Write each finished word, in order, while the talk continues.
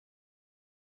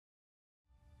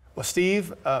Well,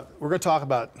 Steve, we're going to talk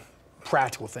about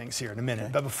practical things here in a minute.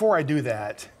 Okay. But before I do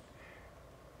that,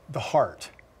 the heart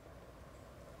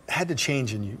had to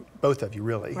change in you, both of you,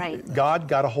 really. Right. God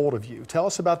got a hold of you. Tell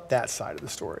us about that side of the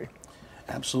story.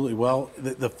 Absolutely. Well,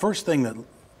 the first thing that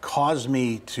caused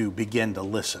me to begin to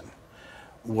listen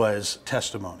was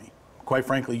testimony. Quite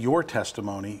frankly, your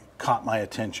testimony caught my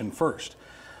attention first.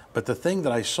 But the thing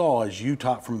that I saw as you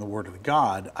taught from the Word of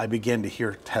God, I began to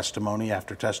hear testimony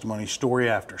after testimony, story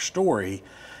after story,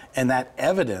 and that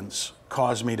evidence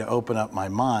caused me to open up my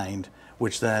mind,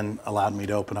 which then allowed me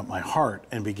to open up my heart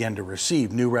and begin to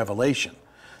receive new revelation.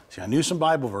 See, I knew some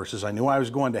Bible verses, I knew I was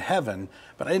going to heaven,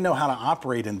 but I didn't know how to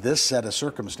operate in this set of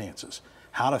circumstances,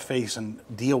 how to face and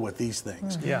deal with these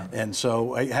things. Mm-hmm. Yeah. And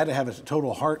so I had to have a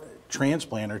total heart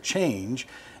transplant or change.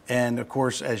 And of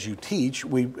course, as you teach,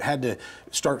 we had to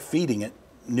start feeding it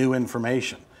new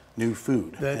information, new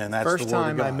food. And that's first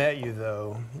time I met you,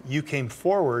 though, you came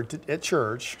forward at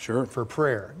church for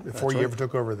prayer before you ever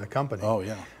took over the company. Oh,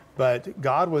 yeah. But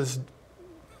God was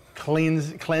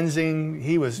cleansing.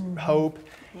 He was hope.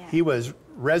 Yeah. He was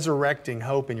resurrecting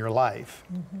hope in your life.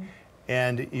 Mm-hmm.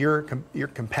 And your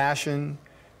compassion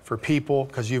for people,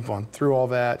 because you've gone through all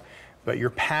that, but your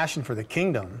passion for the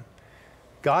kingdom,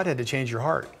 God had to change your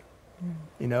heart.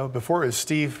 You know, before it was,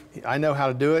 Steve, I know how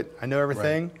to do it, I know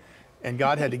everything, right. And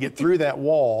God had to get through that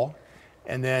wall,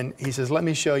 and then he says, let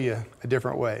me show you a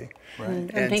different way. Right. I'm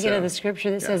thinking of the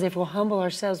scripture that says if we'll humble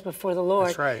ourselves before the Lord,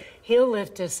 that's right. He'll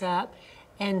lift us up,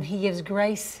 and he gives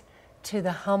grace to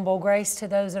the humble, grace to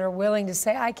those that are willing to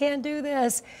say, I can't do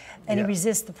this, and he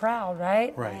resists the proud,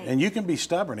 right? Right, and you can be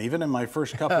stubborn. Even in my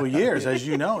first couple of years, as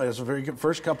you know, as a very good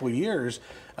first couple of years,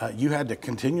 you had to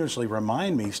continuously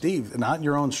remind me, Steve, not in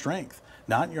your own strength,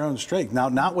 not in your own strength. Now,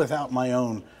 not without my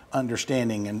own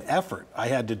understanding and effort. I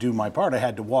had to do my part. I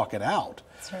had to walk it out.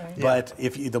 That's right. But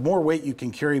if the more weight you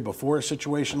can carry before a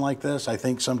situation like this, I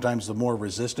think sometimes the more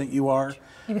resistant you are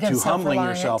to humbling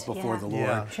yourself before the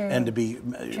Lord and to be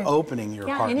opening your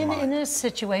heart and mind. In this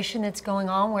situation that's going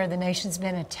on where the nation's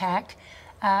been attacked,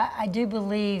 I do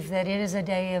believe that it is a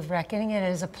day of reckoning. It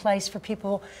is a place for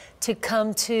people to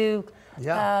come to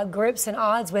grips and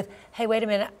odds with, hey, wait a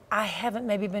minute, I haven't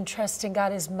maybe been trusting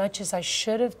God as much as I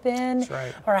should have been, that's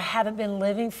right. Or I haven't been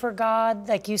living for God.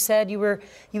 Like you said, you would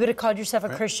have called yourself a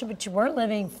Christian, but you weren't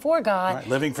living for God. Right.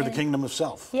 Living for the kingdom of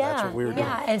self. That's what we were doing.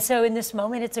 Yeah, and so in this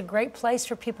moment, it's a great place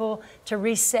for people to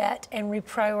reset and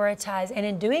reprioritize, and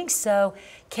in doing so,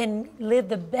 can live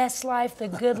the best life, the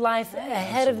good life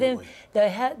ahead of them.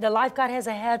 The life God has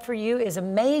ahead for you is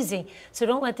amazing. So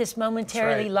don't let this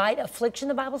momentarily light affliction,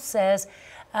 the Bible says,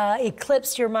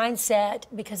 eclipse your mindset,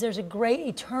 because there's a great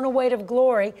eternal weight of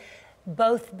glory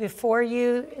both before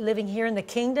you living here in the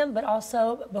kingdom, but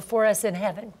also before us in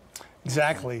heaven.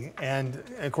 Exactly. And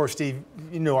of course, Steve,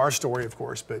 you know our story, of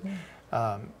course, but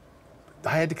I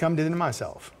had to come to the end of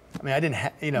myself. I mean, I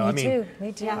didn't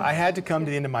Me too. I had to come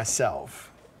to the end of myself.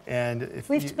 And if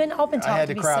we've been open talk I had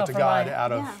to cry out to God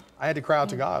I had to cry out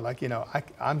to God, like,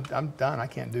 I'm done. I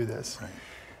can't do this. Right.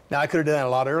 Now, I could have done that a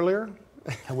lot earlier.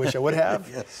 I wish I would have.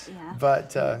 Yes. Yeah.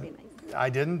 But I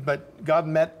didn't. But God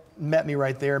met me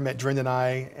right there, met Drenda and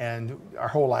I, and our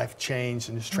whole life changed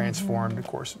and is transformed, of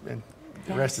course, and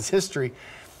the rest is history.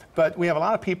 But we have a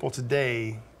lot of people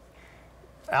today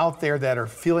out there that are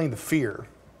feeling the fear,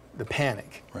 the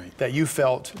panic that you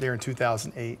felt there in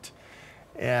 2008.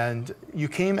 And you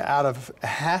came out of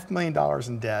 $500,000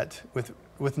 in debt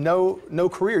with no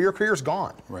career. Your career's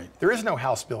gone. Right. There is no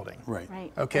house building. Right.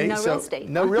 Okay. And no real estate.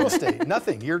 No real estate.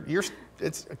 Nothing.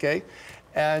 It's okay.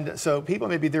 And so people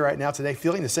may be there right now today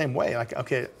feeling the same way. Like,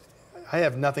 okay, I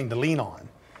have nothing to lean on.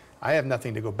 I have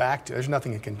nothing to go back to. There's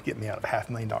nothing that can get me out of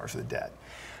 $500,000 of debt.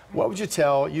 What would you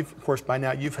tell? Of course, by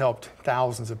now you've helped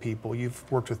thousands of people. You've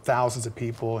worked with thousands of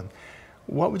people. And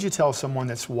what would you tell someone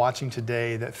that's watching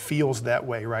today that feels that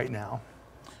way right now?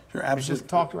 Sure, absolutely. Just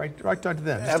talk right to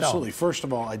them. Just absolutely. First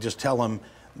of all, I just tell them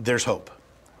there's hope.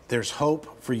 There's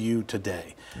hope for you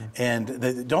today.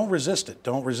 And don't resist it.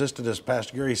 Don't resist it as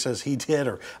Pastor Gary says he did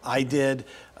or I did.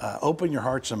 Open your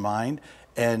hearts and mind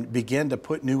and begin to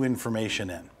put new information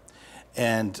in.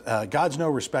 And God's no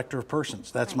respecter of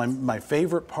persons. That's my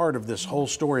favorite part of this whole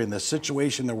story and the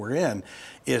situation that we're in,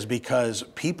 is because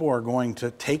people are going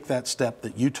to take that step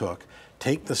that you took,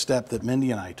 take the step that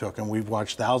Mindy and I took, and we've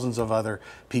watched thousands of other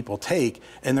people take,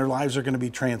 and their lives are going to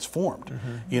be transformed.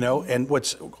 You know, and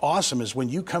what's awesome is when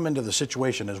you come into the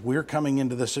situation, as we're coming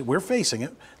into this, we're facing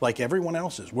it like everyone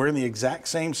else is. We're in the exact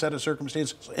same set of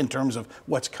circumstances in terms of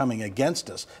what's coming against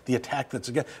us, the attack that's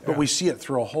against, but we see it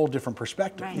through a whole different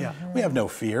perspective. Right. We have no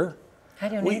fear. I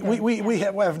don't we, either. we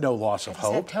have no loss of I just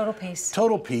have hope. total peace.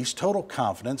 Total peace, total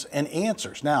confidence, and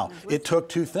answers. Now, it took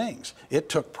two things. It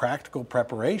took practical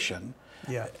preparation,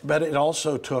 but it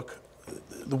also took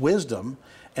the wisdom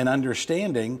and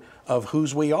understanding of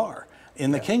whose we are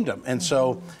in the kingdom. And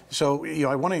so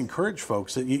I want to encourage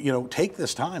folks that take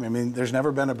this time. I mean, there's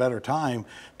never been a better time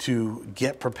to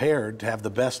get prepared to have the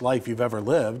best life you've ever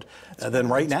lived than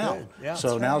right now. Yeah,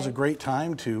 so now's a great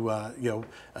time to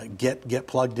get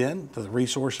plugged in to the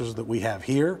resources that we have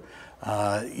here.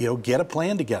 Get a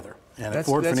plan together. And at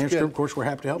Ford Financial Group, of course, we're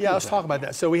happy to help you. Yeah, let's talk about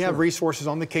that. So we have resources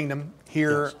on the kingdom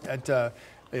here at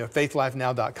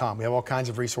faithlifenow.com. We have all kinds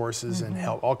of resources and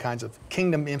help, all kinds of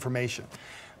kingdom information.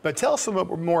 But tell us a little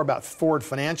bit more about Ford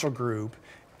Financial Group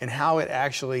and how it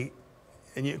actually,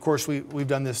 and of course we've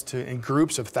done this in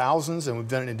groups of thousands and we've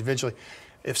done it individually.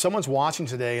 If someone's watching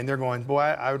today and they're going, boy,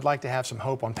 I would like to have some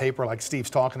hope on paper like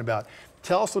Steve's talking about,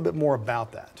 tell us a little bit more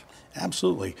about that.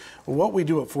 Absolutely. Well, what we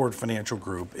do at Ford Financial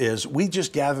Group is we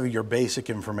just gather your basic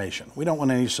information. We don't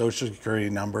want any Social Security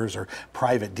numbers or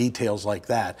private details like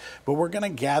that, but we're going to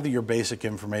gather your basic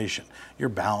information, your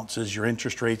balances, your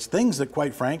interest rates, things that,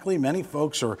 quite frankly, many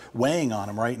folks are weighing on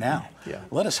them right now.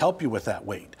 Let us help you with that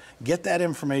weight. Get that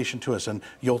information to us, and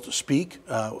you'll speak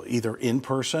either in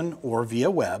person or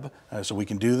via web, so we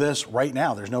can do this right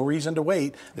now. There's no reason to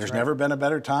wait. There's never been a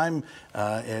better time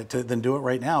than do it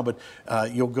right now, but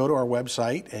you'll go to our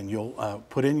website and you'll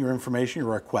put in your information,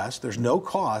 your request. There's no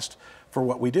cost for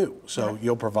what we do. So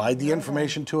you'll provide the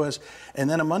information to us, and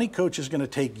then a money coach is going to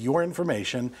take your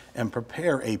information and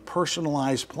prepare a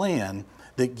personalized plan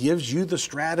that gives you the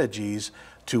strategies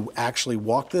to actually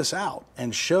walk this out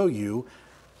and show you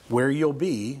where you'll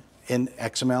be in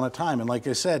X amount of time. And like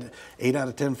I said, 8 out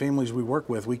of 10 families we work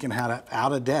with, we can have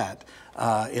out of debt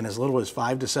in as little as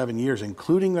 5 to 7 years,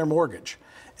 including their mortgage,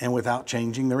 and without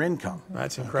changing their income.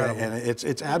 That's incredible. And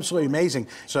it's absolutely amazing.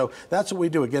 So that's what we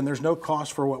do. Again, there's no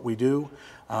cost for what we do.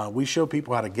 We show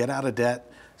people how to get out of debt,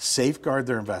 safeguard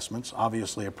their investments,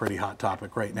 obviously a pretty hot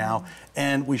topic right now,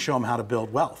 and we show them how to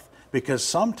build wealth. Because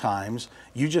sometimes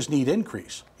you just need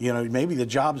increase. Maybe the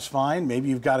job's fine, maybe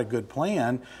you've got a good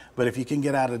plan, but if you can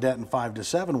get out of debt in 5 to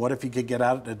 7, what if you could get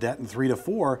out of debt in 3 to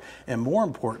 4, and more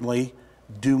importantly,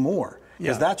 do more?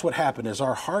 Because that's what happened. As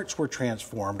our hearts were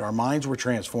transformed, our minds were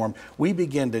transformed, we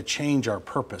began to change our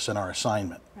purpose and our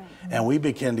assignment. And we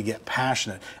began to get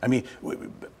passionate. I mean,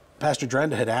 Pastor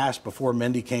Drenda had asked before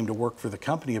Mindy came to work for the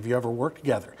company, have you ever worked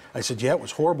together? I said, yeah, it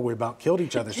was horrible. We about killed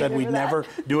each other. Said we'd never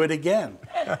do it again.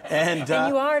 And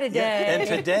you are today. And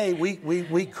today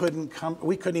we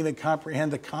couldn't even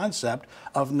comprehend the concept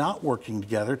of not working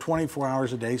together 24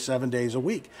 hours a day, 7 days a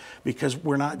week, because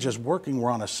we're not just working, we're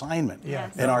on assignment.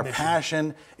 And our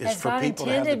passion is for people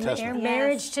to have the testimony.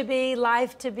 Marriage to be,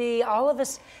 life to be, all of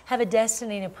us have a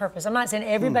destiny and a purpose. I'm not saying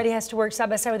everybody has to work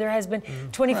side by side with their husband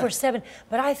 24/7,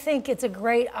 but I think it's a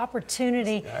great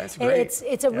opportunity.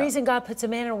 It's a reason God puts a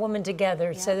man and a woman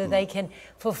together so that they can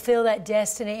fulfill that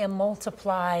destiny and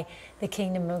multiply the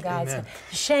kingdom of God. So,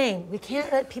 shame. We can't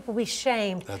let people be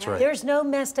shamed. That's right. There's no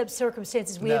messed up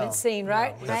circumstances we haven't seen,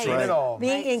 right? That's right. All.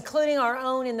 Including our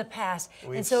own in the past.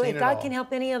 And so if God can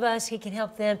help any of us, He can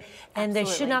help them. And they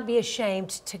should not be ashamed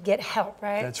to get help,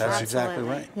 right? That's exactly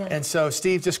right. And so,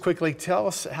 Steve, just quickly tell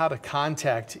us how to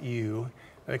contact you.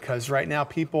 Because right now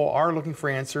people are looking for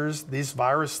answers. This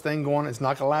virus thing going, it's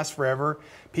not going to last forever.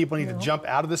 People need to jump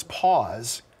out of this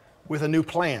pause with a new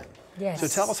plan. So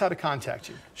tell us how to contact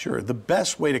you. Sure. The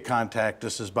best way to contact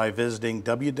us is by visiting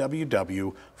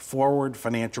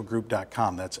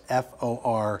www.forwardfinancialgroup.com. That's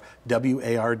FORWARD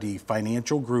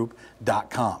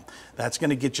financialgroup.com. That's going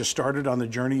to get you started on the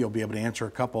journey. You'll be able to answer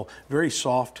a couple very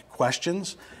soft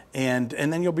questions. And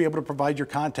then you'll be able to provide your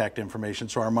contact information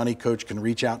so our money coach can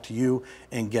reach out to you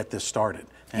and get this started.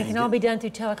 It can all be done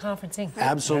through teleconferencing.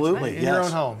 Absolutely. In your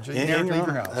own home. In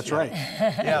your house. That's right.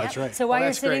 That's right. So while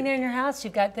you're sitting there in your house,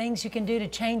 you've got things you can do to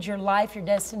change your life, your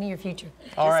destiny, your future.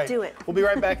 All right. Just do it. We'll be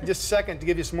right back in just a second to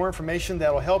give you some more information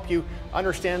that will help you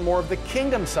understand more of the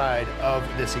kingdom side of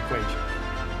this equation.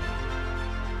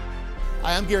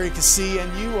 Hi, I'm Gary Keesee,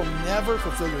 and you will never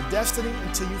fulfill your destiny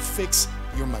until you fix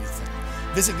your money thing.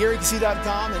 Visit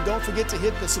GaryKeesee.com and don't forget to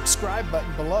hit the subscribe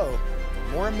button below for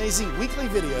more amazing weekly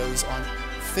videos on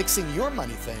fixing your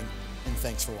money thing. And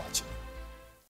thanks for watching.